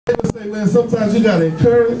say, man, sometimes you gotta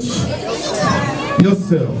encourage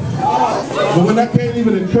yourself. But when I can't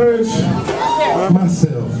even encourage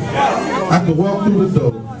myself, I can walk through the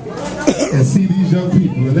door and see these young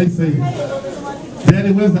people and they say,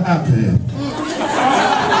 Daddy, where's the iPad?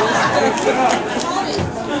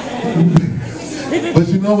 But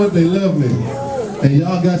you know what? They love me. And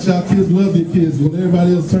y'all got y'all kids, love your kids. When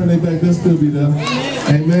everybody else turn their back, they'll still be there.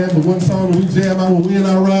 Amen. But one song we jam out when we and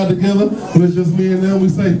I ride together, it's just me and them, we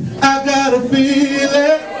say, I got a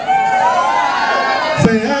feeling.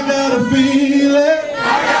 Say, I got a feeling.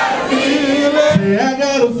 I got a feeling. Say, I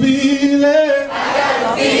got a feeling. I got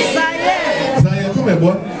a feeling. Zion, come here,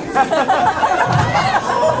 boy.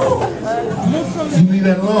 You leave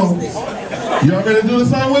that alone. Y'all ready to do the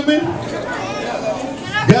song with me?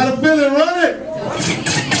 Got a feeling, run it.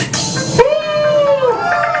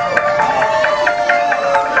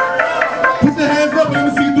 Put your hands up and let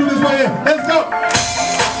me see you do this right here. Let's go.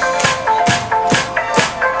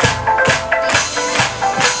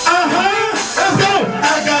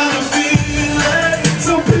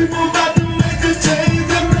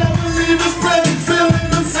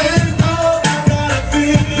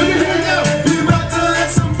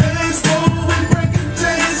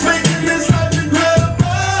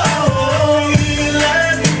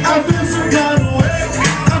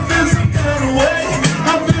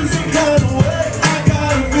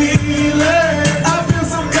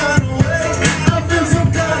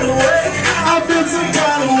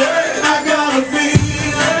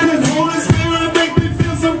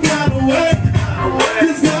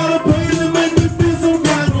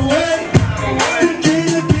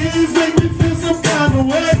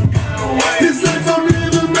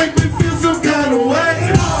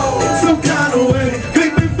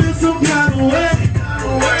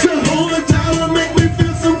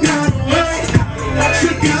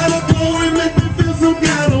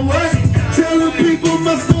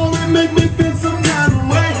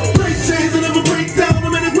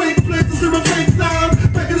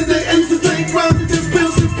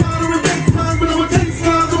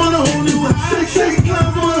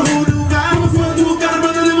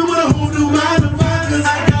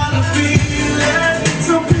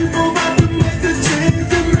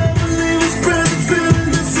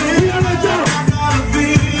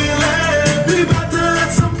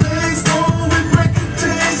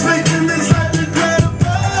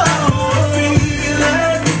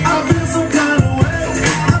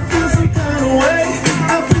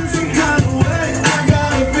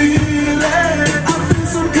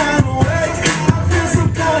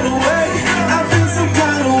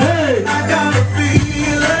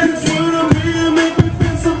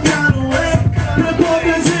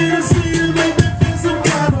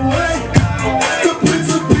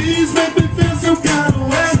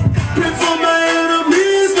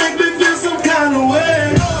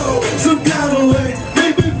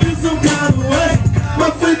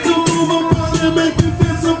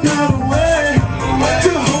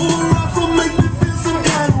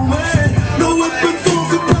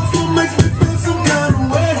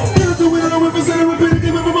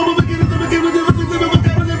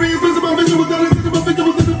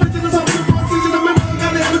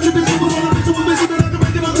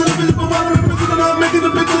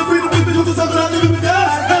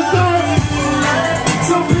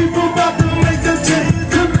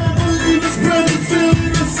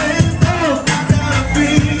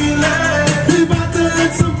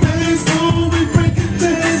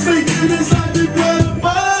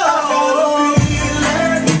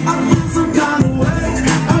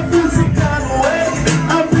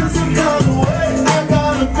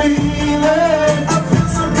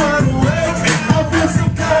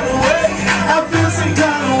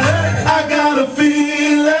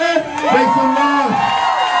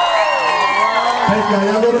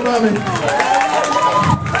 Y'all know the mommy?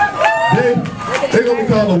 They're going to be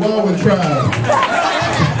called the Walwyn Tribe.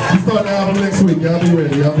 We start the album next week. Y'all be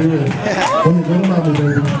ready. Y'all be ready. Go to mommy,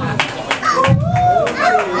 baby.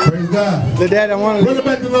 Praise God. The dad, I want to run it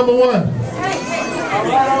back to number one.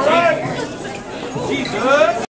 All right. Jesus.